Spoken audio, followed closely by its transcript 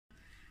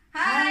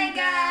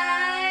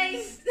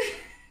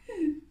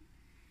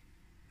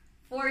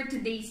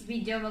today's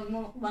video,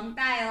 magmukbang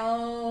tayo.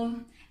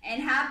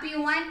 And happy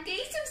 1K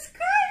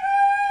subscribers!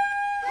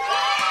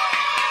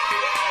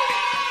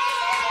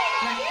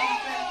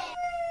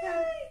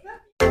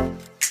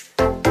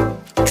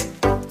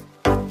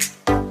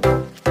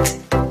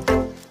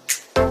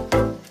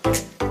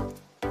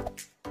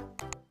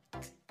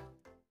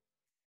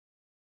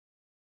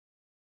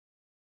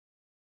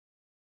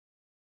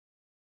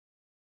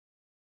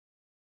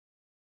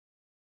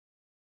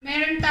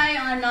 Meron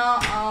tayong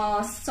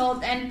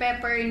salt and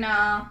pepper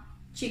na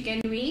chicken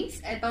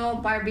wings.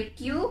 Ito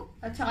barbecue.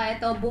 At saka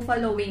ito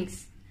buffalo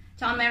wings.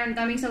 Tsaka meron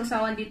kaming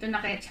sausawan dito na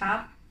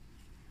ketchup.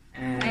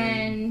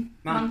 And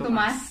Mang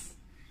Tomas.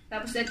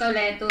 Tapos ito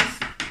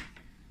lettuce.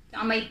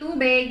 Tsaka may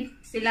tubig.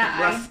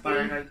 Sila glass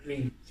para kay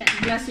Clean.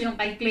 Glass yung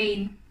kay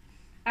Clean.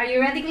 Are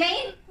you ready,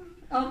 Clean?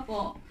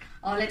 Opo.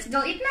 Oh, let's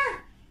go eat na.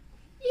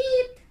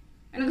 Eat.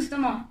 Ano gusto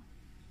mo?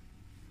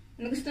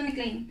 Ano gusto ni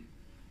Clean?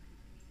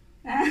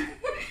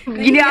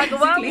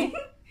 Ginagawa mo.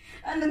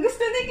 Ano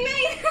gusto ni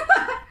Clay?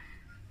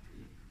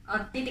 O,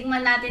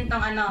 titikman natin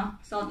tong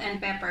salt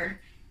and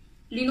pepper.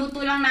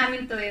 Linuto lang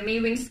namin to eh.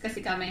 May wings kasi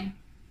kami.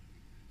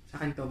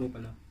 Sa akin tobo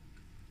pala.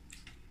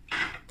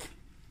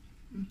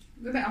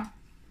 Gabi oh.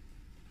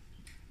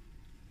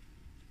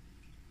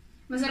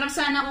 Masarap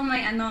sana kung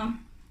may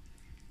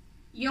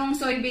yung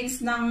soybeans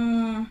ng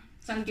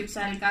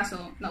sanggipsal,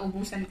 kaso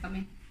naubusan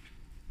kami.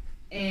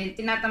 Eh,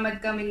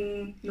 tinatamad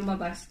kaming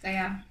lumabas.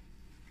 Kaya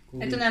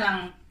ito na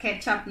lang,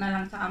 ketchup na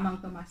lang sa Mang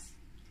Tomas.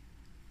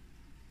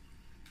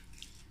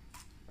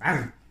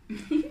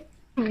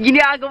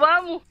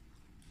 Ginagawa mo.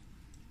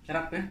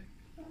 Sarap eh.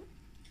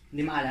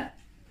 Hindi maalat.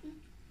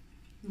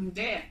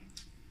 Hindi.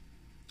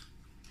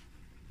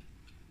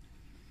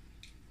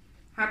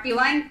 Happy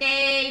 1K!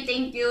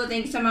 Thank you!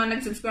 Thank you sa mga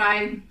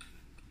nag-subscribe.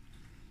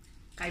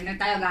 Kain na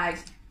tayo, guys.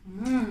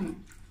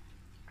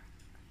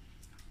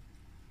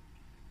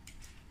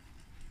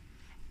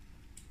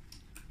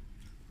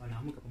 Wala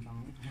mo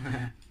kapampang.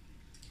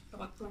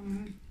 Takot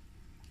lang.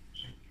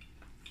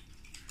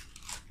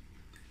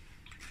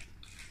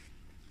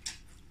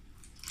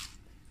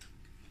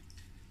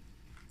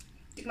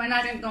 Tikman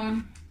natin tong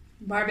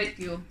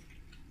barbecue.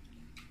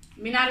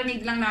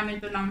 Minarinig lang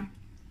namin to ng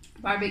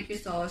barbecue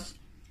sauce.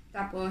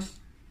 Tapos,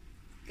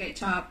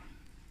 ketchup.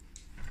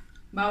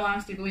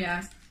 Bawang,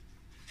 sibuyas.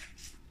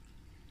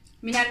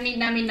 Minarinig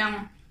namin ng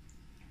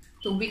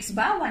 2 weeks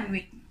ba? 1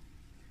 week?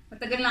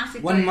 Matagal na kasi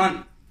 1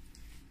 month.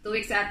 2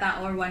 weeks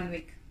ata or 1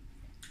 week.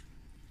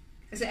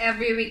 Kasi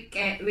every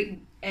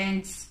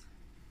weekends,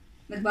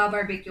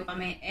 nagbabarbecue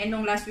kami. Eh,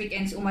 nung last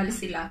weekends, umalis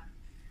sila.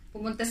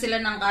 Pumunta sila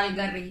ng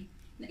Calgary.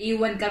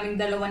 Naiwan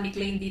kaming dalawa ni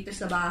Clay dito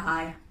sa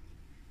bahay.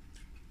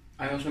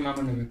 Ayaw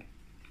sumama na.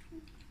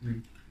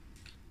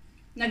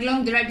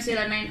 Nag-long drive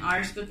sila 9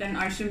 hours to 10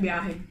 hours yung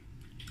biyahe.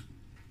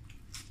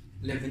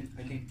 11,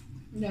 I think.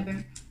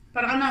 11.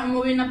 Para ka na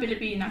umuwi ng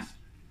Pilipinas.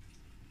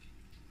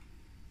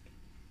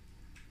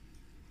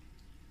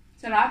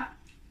 Sarap?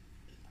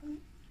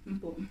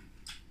 Po.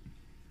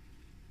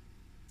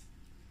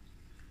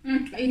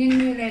 Kainin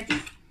mo yung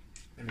lettuce.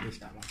 Ano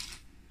gusto mo?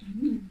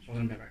 Salt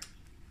and pepper.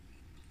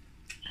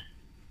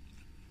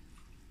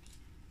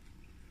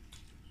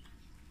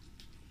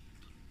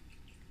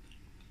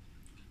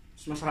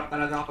 Mas masarap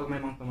talaga kapag may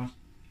Mang Tomas.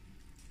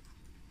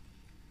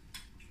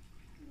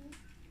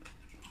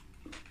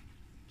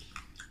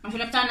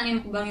 Masarap sana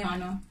yung mukbang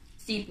yung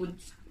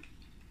seafoods.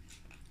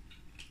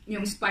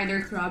 Yung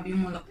spider crab,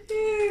 yung malaki.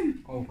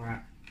 Oh,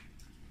 crap.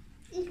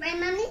 Is my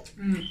mommy?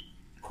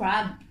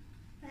 Crab.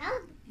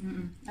 Crab?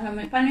 Alam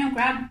mo, paano yung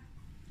crab?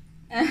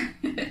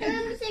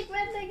 Alam mo si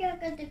crab, I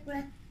got the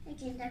crab. I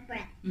get the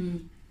crab.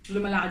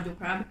 Lumalakad yung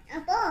crab.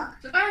 Apo,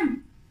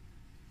 Saan?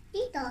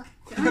 dito.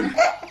 Saan?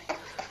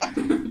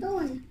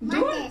 Doon.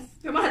 Doon? Matis.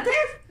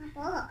 Kamatis?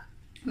 Apo.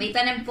 May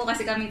tanim po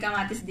kasi kaming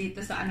kamatis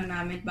dito sa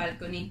namin,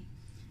 balcony.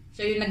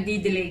 Siya yung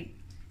nagdi-delay.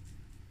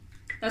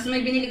 Tapos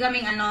may binili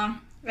kaming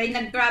right,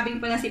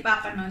 nag-crabbing pala si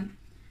Papa nun.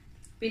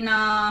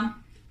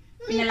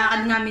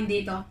 Pinalakad namin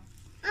dito.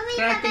 Mommy,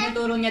 Kaya Papa.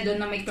 tinuturo niya doon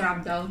na may crab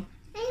daw.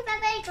 Hey,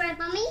 Papa,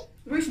 crab, mommy?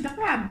 Where's the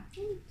crab?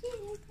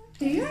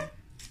 Here?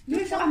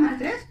 Doon sa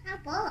kamatis?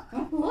 Apo.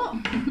 Opo.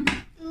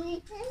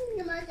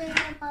 Naman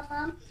sa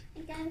Papa. I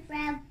got a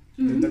crab.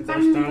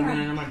 Nagka-restaurant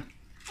na naman.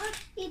 Oh,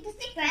 dito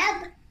si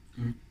crab.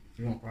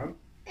 You want crab?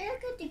 I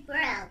look at the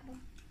crab.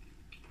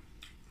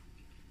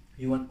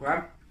 You want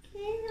crab?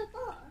 Hey,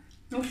 Apo.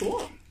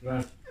 Opo.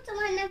 Yes. What's the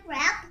na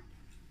crab?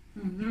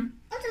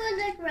 What's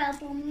the crab,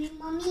 mommy?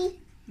 Mommy?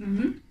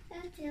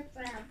 That's your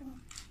crab.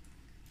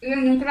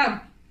 Ilan yung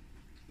crab?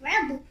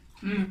 Crab.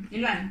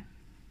 Ilan?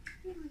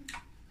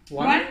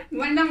 One?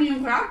 One lang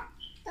yung crab?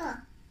 Ito.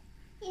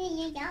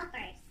 Ini yung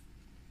yoggurt.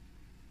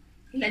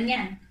 Ilan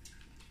yan?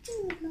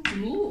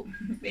 Ooh,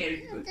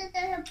 very good.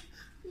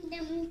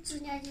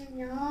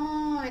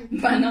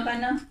 Paano ka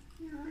na?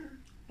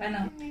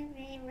 Paano?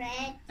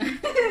 Red.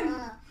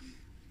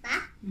 Pa?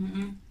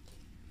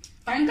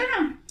 Kain ka na.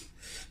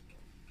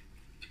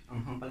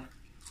 Anghang pala.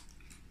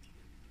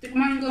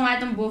 Tikman ko nga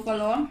itong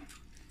buffalo.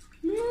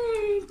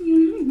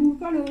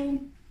 Buffalo.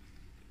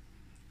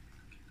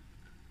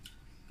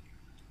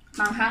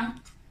 Manghang.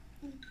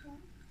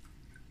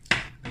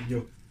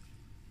 Medyo.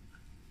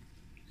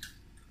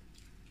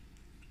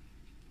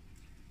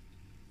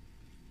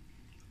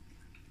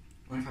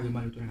 Ano kali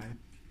maluto na kayo?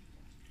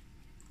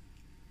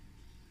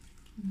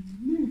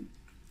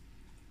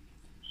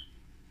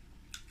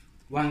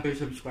 1K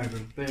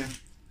subscriber. Pero,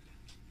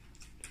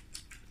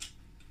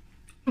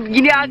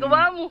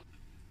 Ginagawa mo.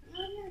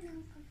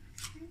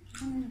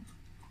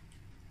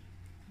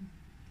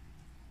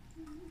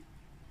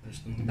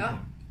 rest ng Ito.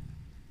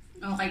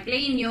 Okay,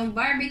 clean yung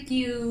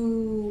barbecue.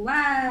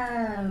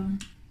 Wow!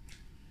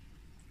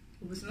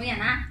 Ubus mo yan,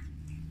 ha?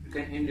 You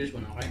can end this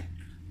one, okay?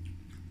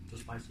 Too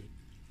spicy.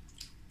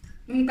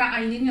 Yung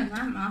kakainin yun,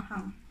 ha?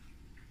 Mahang.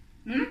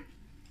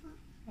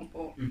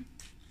 Opo.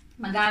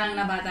 Magalang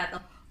na bata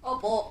to.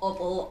 Opo,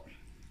 opo.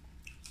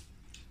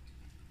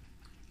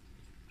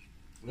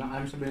 Walang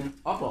alam sabihin,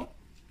 opo.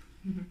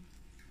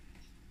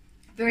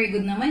 Very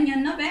good naman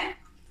yun, no, be?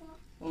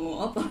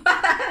 Oo, opo.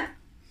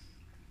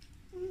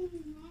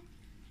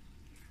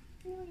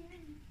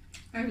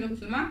 Ay,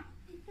 gusto mo?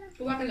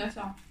 Tuwa ka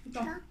lasa.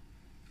 Ito.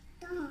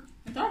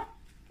 Ito?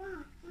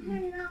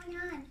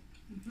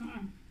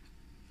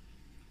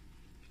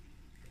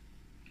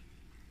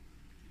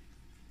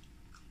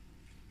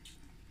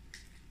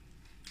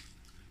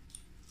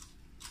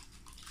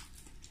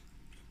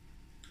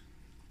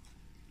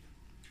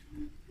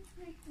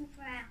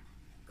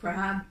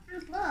 Crab.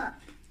 Apa?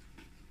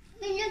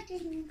 Minyak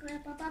chicken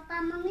crab, Papa,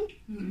 Mommy.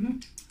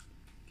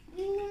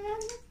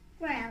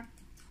 Crab.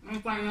 Ang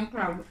kain ng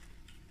crab.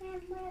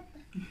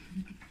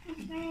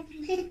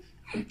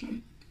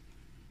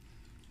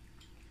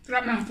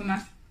 Crab lang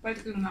sumas.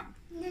 Pwede ko nga.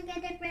 You get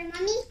the crab,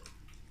 Mommy?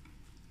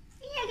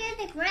 You get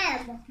the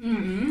crab.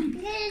 Mm-hmm.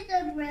 You get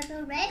the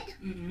crab red.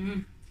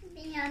 Mm-hmm.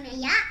 Tingnan na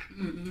ya.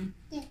 Mm-hmm.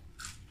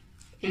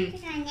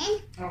 Kanin.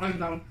 Okay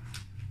daw.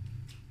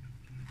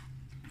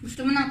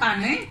 Gusto mo ng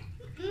kanin?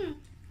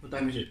 What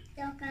time is it?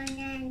 Ito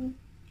kanin.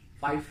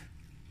 5?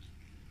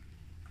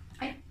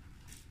 Ay,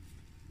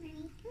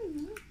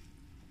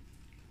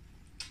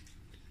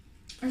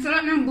 ang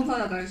sarap ng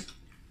buffalo, guys.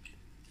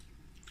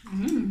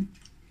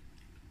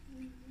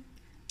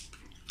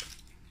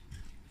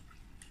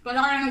 Wala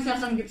ka lang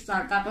nagsasanggip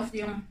sa, tapos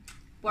yung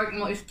pork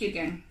mo is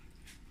chicken.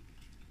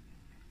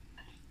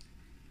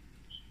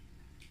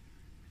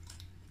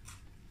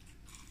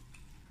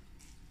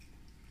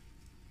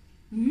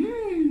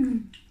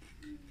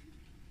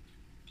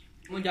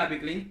 Mo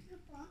Jollibee clean?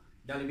 Apa?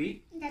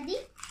 Jollibee? Daddy?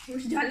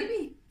 Where's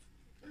Jollibee?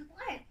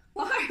 Pork.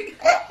 Pork!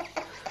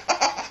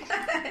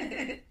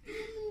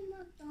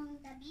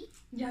 Daddy?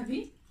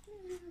 Jollibee?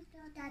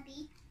 Daddy?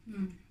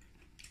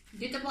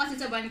 Dito po kasi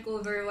sa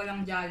Vancouver,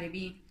 walang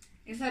Jollibee.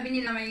 Eh, sabi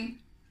nila may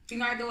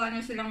pinagawa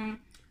na silang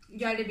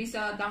Jollibee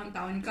sa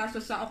downtown,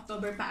 kaso sa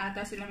October pa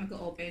ata sila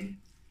mag-open.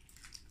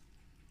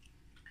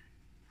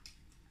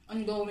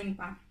 Ongoing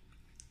pa.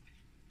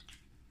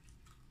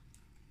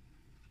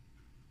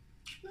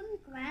 Mami,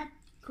 crab.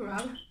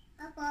 Crab?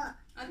 Apa?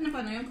 At na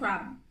paano yung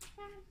crab?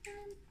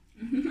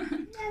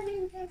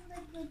 Daming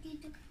crab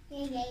dito.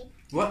 Yay.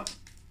 What?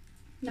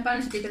 Na paano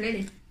si Tito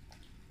Lily?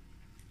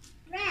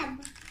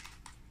 Crab.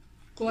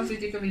 Kuha si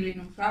Tito Lily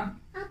ng crab.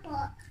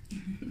 Apa?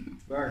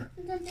 Where?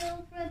 Ito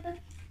daw crab.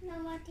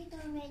 Namati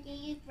daw medyo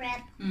yung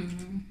crab.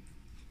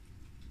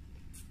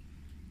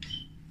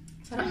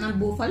 Sarap ng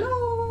buffalo.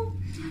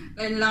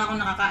 Ngayon lang ako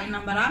nakakain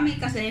ng marami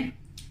kasi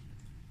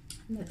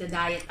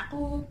nagda-diet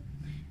ako.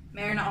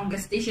 Meron akong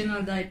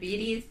gestational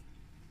diabetes.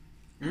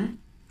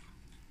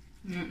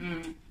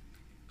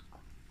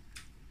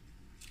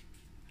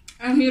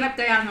 Ang hirap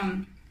kaya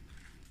nun.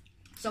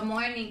 Sa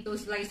morning, 2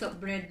 slice of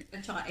bread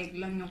at saka egg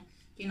lang yung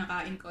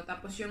kinakain ko.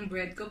 Tapos yung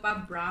bread ko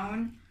pa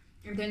brown.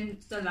 And then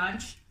sa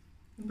lunch,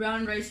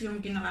 brown rice yung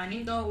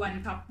kinakain ko.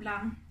 1 cup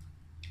lang.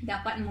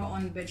 Dapat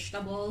more on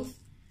vegetables.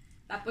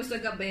 Tapos sa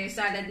gabi,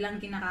 salad lang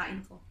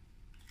kinakain ko.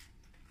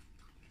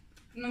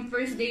 Nung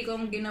first day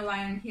kong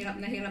ginawa yun, hirap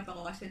na hirap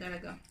ako kasi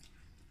talaga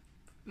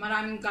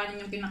maraming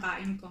kanin yung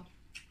kinakain ko.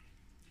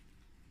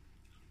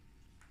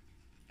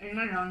 Ayun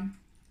na lang.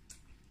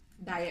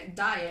 Diet.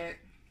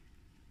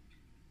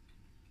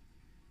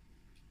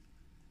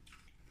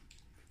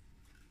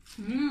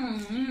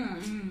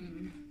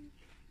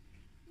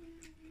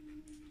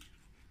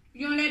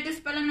 Yung lettuce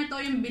pala na to,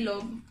 yung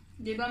bilog.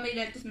 Di ba may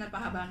lettuce na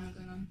pahaba ng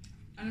ganun?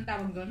 Anong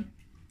tawag doon?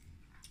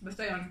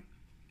 Basta yun.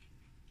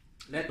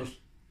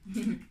 Lettuce.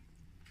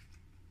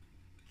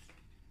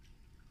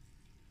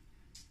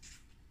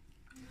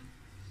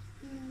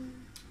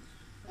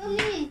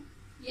 Mami.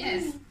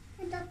 Yes.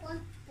 Ito po.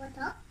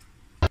 Ito? Oh?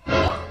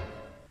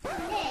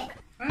 Hindi.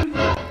 Ano?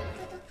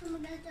 Ito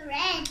tumugal to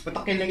red.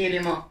 Patok kilikili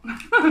mo.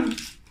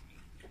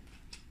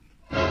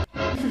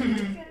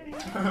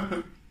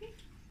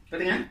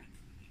 Pwede nga?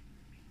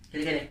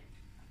 Kilikili.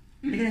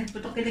 Kilikili.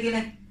 Patok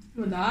kilikili.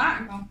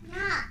 Wala. Ito.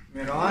 Na.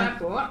 Meron? Wala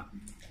po.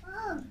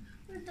 Oh.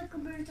 Ito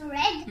tumugal to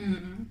red.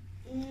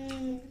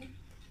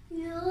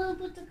 Yo,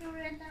 ito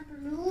tumugal to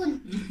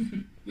balloon.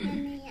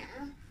 May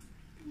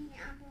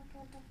ako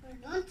po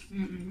balloon.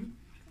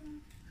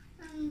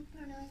 Ang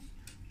balloon.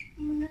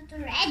 Muna to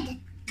red.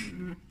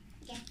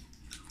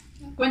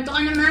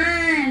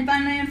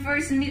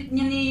 first meet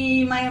niya ni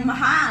Maya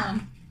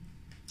Mahal.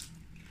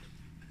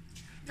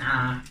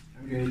 I'm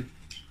good.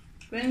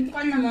 Kwento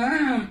ka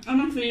naman.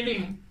 Anong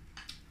feeling?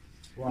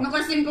 Wow. Nung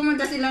kasi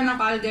pumunta sila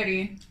ng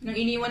Calgary, nang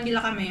iniwan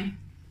nila kami,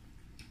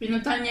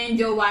 pinuntahan niya yung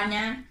jowa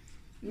niya.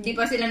 Hindi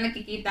pa sila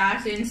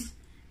nakikita since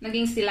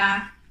naging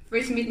sila.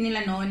 First meet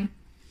nila noon.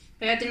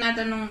 Kaya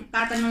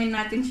tatanungin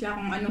natin siya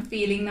kung anong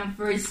feeling ng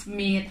first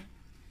meet.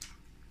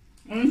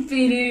 Anong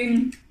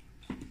feeling?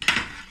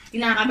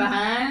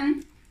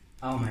 Kinakabahan?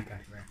 Oh my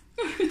gosh, bro.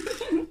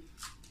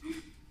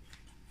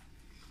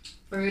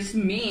 First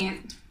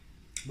meet.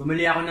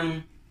 Bumili ako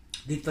ng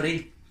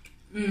Gatorade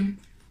Mm.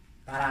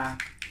 para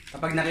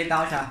kapag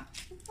nakita ko siya,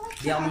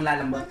 di ako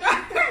maglalambot.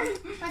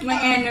 May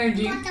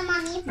energy. What the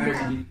mommy?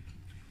 Energy.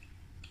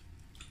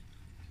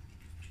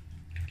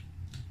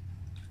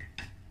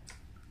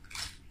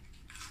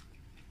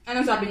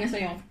 Anong sabi niya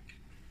sa'yo?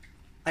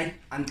 Ay,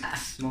 ang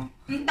taas mo.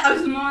 Ang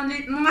taas mo,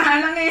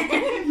 mahalang eh.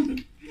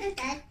 What's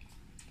that?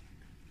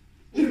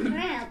 It's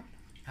crab.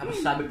 Tapos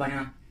sabi pa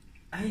niya,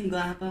 ay,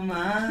 gwapa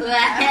ma.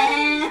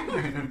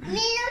 Me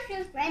no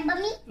shoes, right? But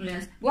me?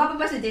 Yes. Guwapo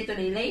ba si Tito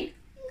Leylay?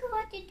 Go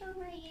to the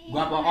right.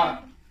 Gwapo ako.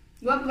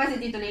 Guwapo ba si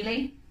Tito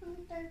Leylay?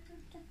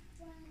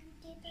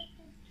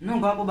 No,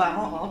 gwapo ba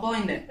ako? Oo po,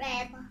 hindi.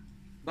 Crab.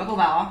 Gwapo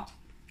ba ako?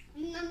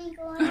 Mommy,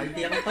 go Ay,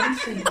 di ako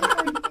pansin.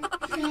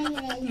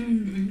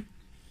 Mm-hmm.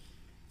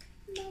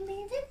 Mommy,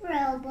 the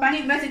crab.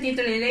 Pangit ba si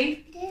Tito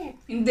Leylay? Good.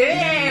 Hindi!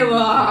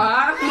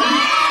 Wah!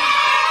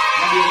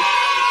 Love you.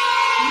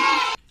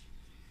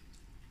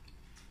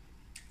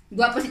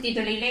 Guwapo si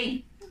Tito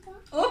Leylay?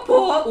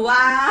 Opo!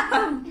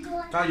 Wow!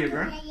 Call you,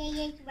 bro.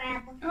 Yeah,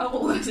 crab.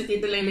 Ako si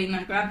Tito Leylay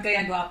ng crab,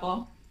 kaya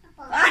guwapo.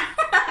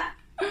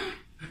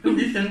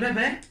 Condition,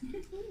 bebe.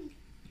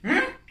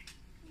 Hmm?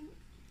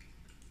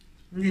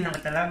 Hindi na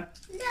katalag.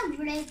 The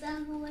bread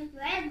ang buwan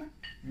crab.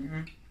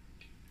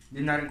 Hindi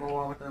na rin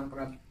kukuha ko ito ng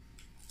crab.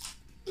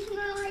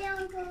 No,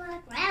 ayaw ko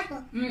crab.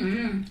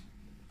 Mm-hmm.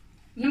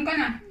 Inom ka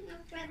na. No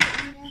crab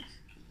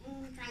in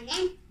the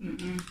kanin.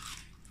 Mm-hmm.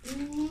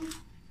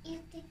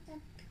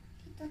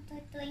 Tito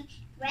Toy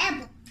crab.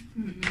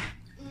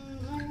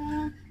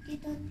 Mm-hmm.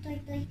 Tito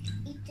Toy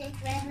ito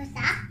crab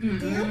sa?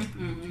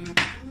 Mm-hmm.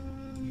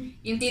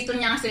 Yung tito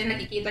niya kasi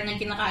nakikita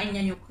niya kinakain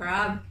niya yung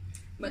crab.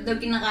 Ba't daw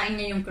kinakain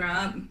niya yung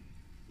crab?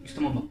 Gusto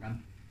mo ba crab?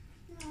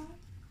 No.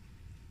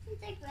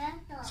 It's a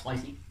crab though.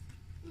 Spicy?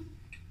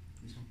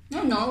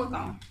 No,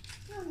 ikaw.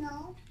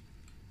 No.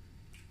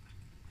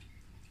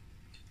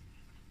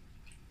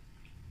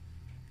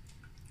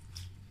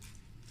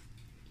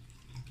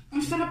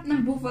 Ang sarap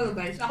ng buffalo,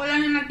 guys. Ako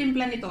lang yung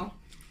nagtimpla nito.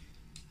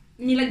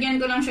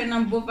 Nilagyan ko lang siya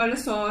ng buffalo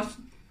sauce.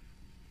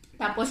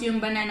 Tapos yung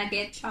banana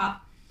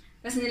ketchup.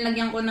 Tapos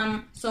nilagyan ko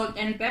ng salt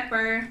and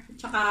pepper.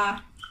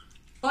 Tsaka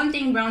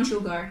konting brown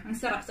sugar. Ang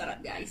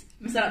sarap-sarap, guys.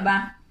 Masarap ba?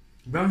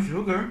 Brown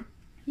sugar?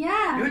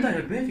 Yeah. You're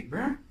diabetic,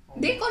 bro.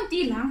 Hindi,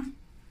 konti lang.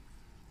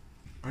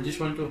 I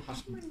just want to have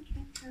some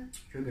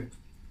sugar.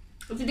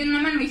 Kasi din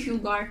naman may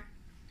sugar.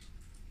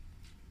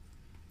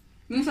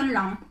 Minsan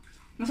lang.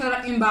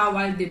 Masarap yung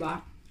bawal, di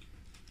ba?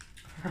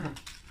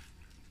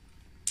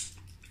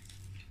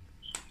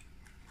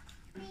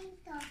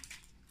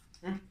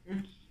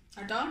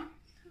 Ito?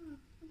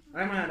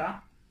 Ay mo na ito?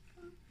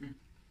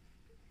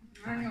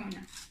 Ano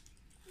na?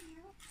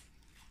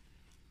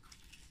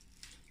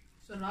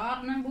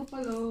 Sarap ng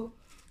buffalo.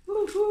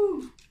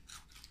 Woohoo!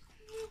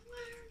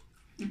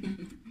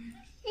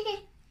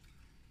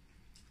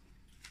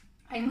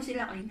 Ay mo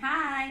sila, Colin.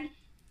 Hi!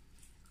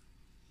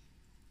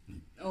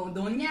 Oh,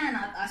 doon yan.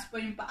 Nakataas pa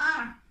yung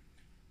paa.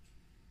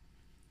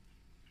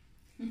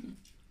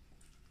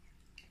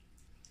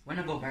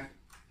 Wanna go back?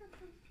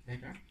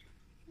 Later?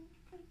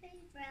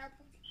 Crab.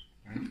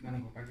 Wanna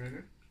go back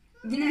later?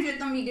 Hindi na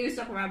siya tumigil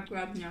sa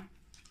crab niya.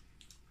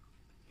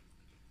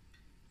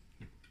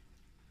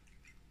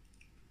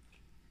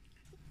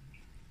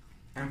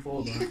 I'm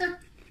full, bro.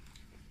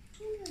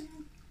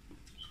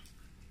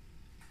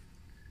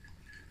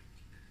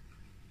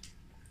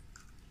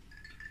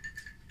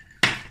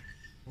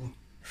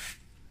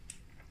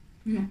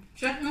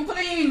 Shot mo,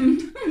 Colin!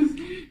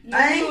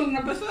 Ay!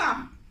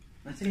 Nabasa!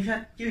 Let's take a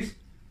shot. Cheers!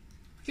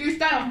 Cheers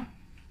tayo!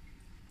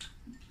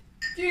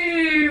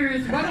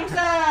 Cheers! Bottoms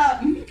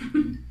up!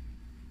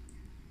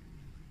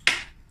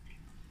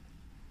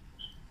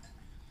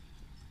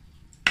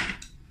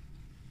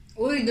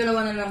 Uy,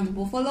 dalawa na lang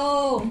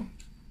buffalo!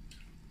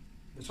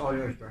 That's all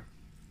yours, bro.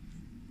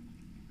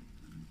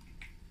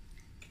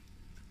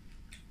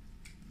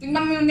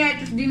 Tingnan mo yung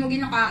lettuce, di mo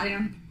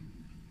ginakain.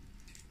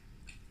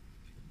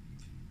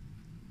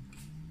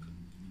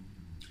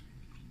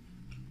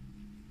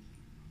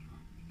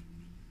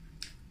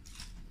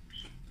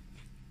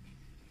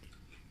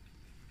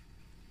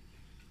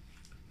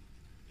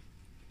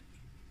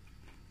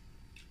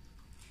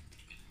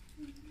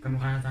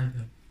 Kamukha na tayo,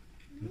 bro.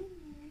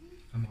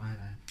 Kamukha na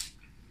tayo.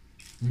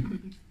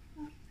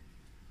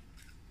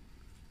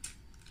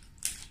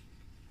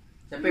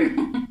 Sapir.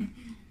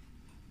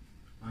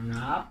 One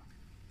up.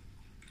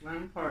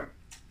 One pork.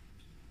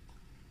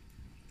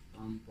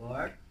 One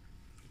pork.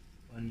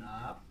 One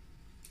up.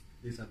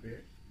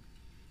 Disappear.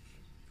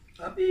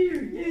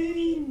 Appear!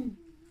 Yay!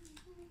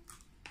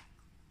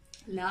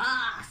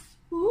 Last!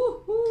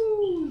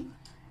 Woohoo!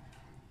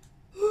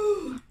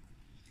 Woo!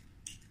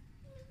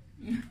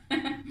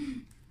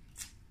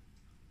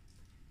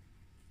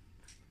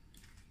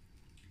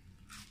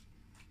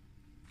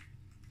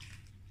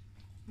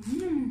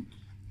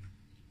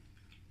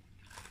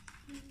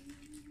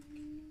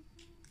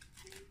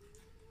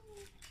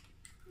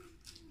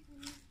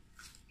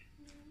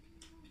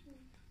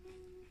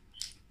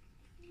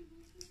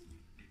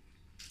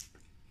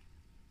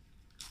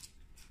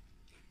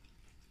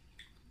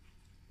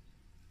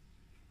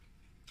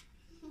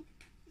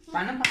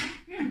 Paano?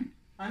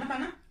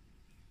 Paano?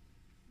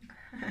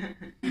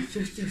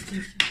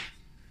 Cheers.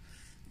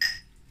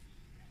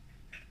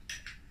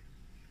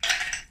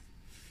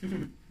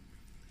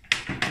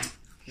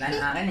 Wala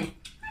na akin eh.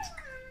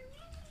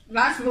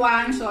 Last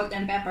one, salt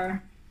and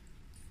pepper.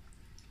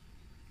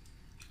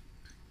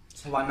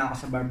 Sawa na ako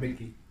sa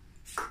barbecue.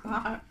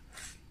 Bakit?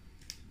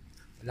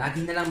 Lagi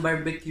na lang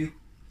barbecue.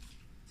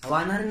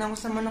 Sawa na rin ako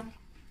sa manok.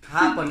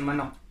 Kahapon,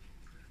 manok.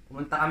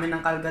 Pumunta kami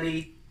ng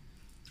Calgary.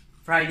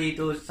 Friday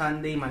to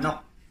Sunday,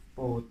 manok.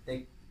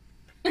 Putik.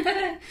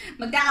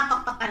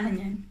 Magkakapakpak ka na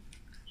yan.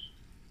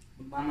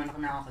 Magmamanok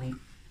na ako clean.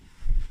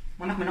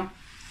 Manok.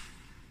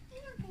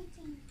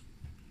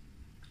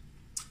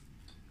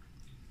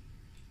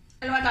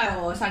 Dalawa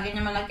tayo. Sa akin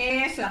yung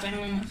malaki, sa akin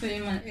yung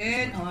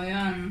maliit. O,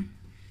 yan.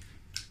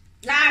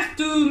 Last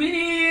 2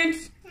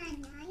 minutes!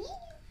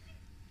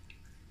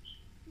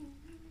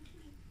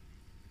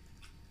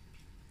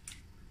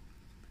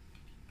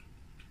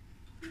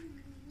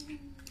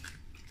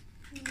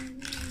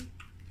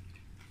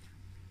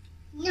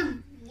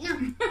 Yum.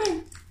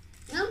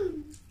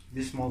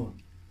 This small one.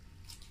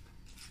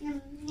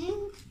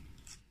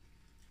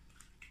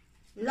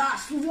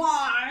 Last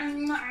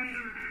one!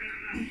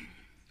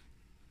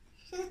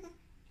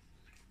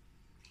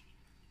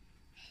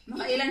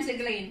 Nakailan si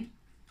Glenn?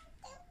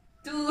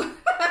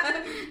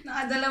 2.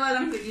 Nakadalawa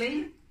lang si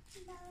Glenn.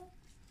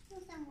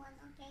 Someone,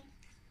 okay.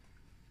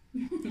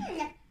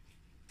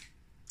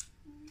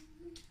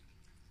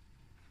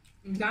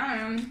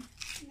 Damn.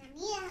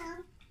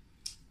 Meow.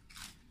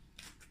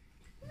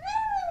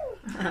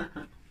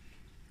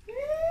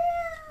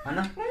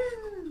 Ano?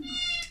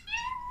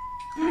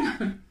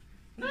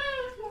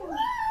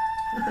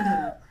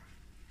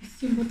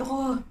 Yung buto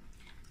ko.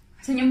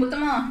 Saan yung buto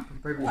mo?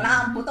 Wala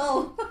kang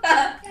buto.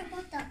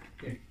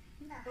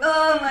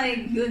 Oh my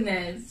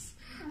goodness.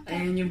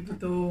 Ayun yung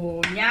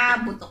buto niya.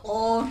 Buto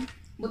ko.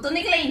 Buto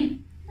ni Glenn.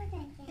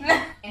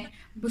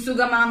 Busog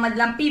ang mga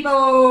madlang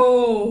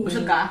people.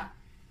 Busog ka?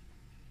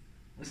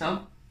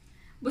 Busog?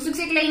 Busog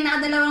si Glenn.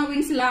 Nakadalawang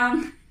wings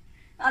lang.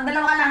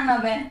 Nakadalawa ka lang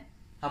na, be?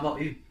 How about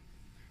you?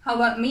 How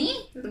about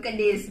me? Look at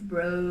this,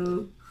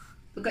 bro.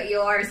 Look at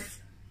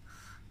yours.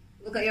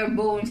 Look at your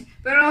bones.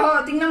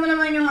 Pero, tingnan mo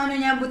naman yung ano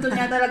niya, buto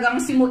niya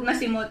talagang simot na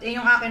simot. Eh,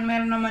 yung akin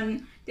meron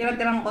naman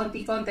tira-tirang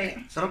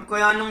konti-konti. Sarap ko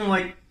yan ng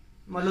white.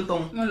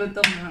 Malutong.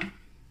 Malutong na.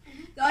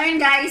 So, ayun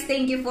guys,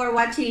 thank you for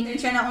watching. Yun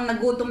siya na kung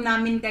nagutom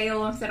namin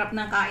kayo. Sarap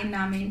ng kain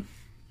namin.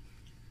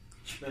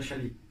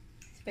 Especially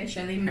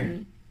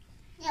me.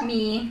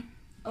 Me.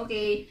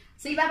 Okay.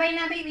 Say bye-bye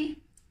na, baby.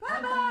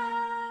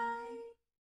 Bye-bye!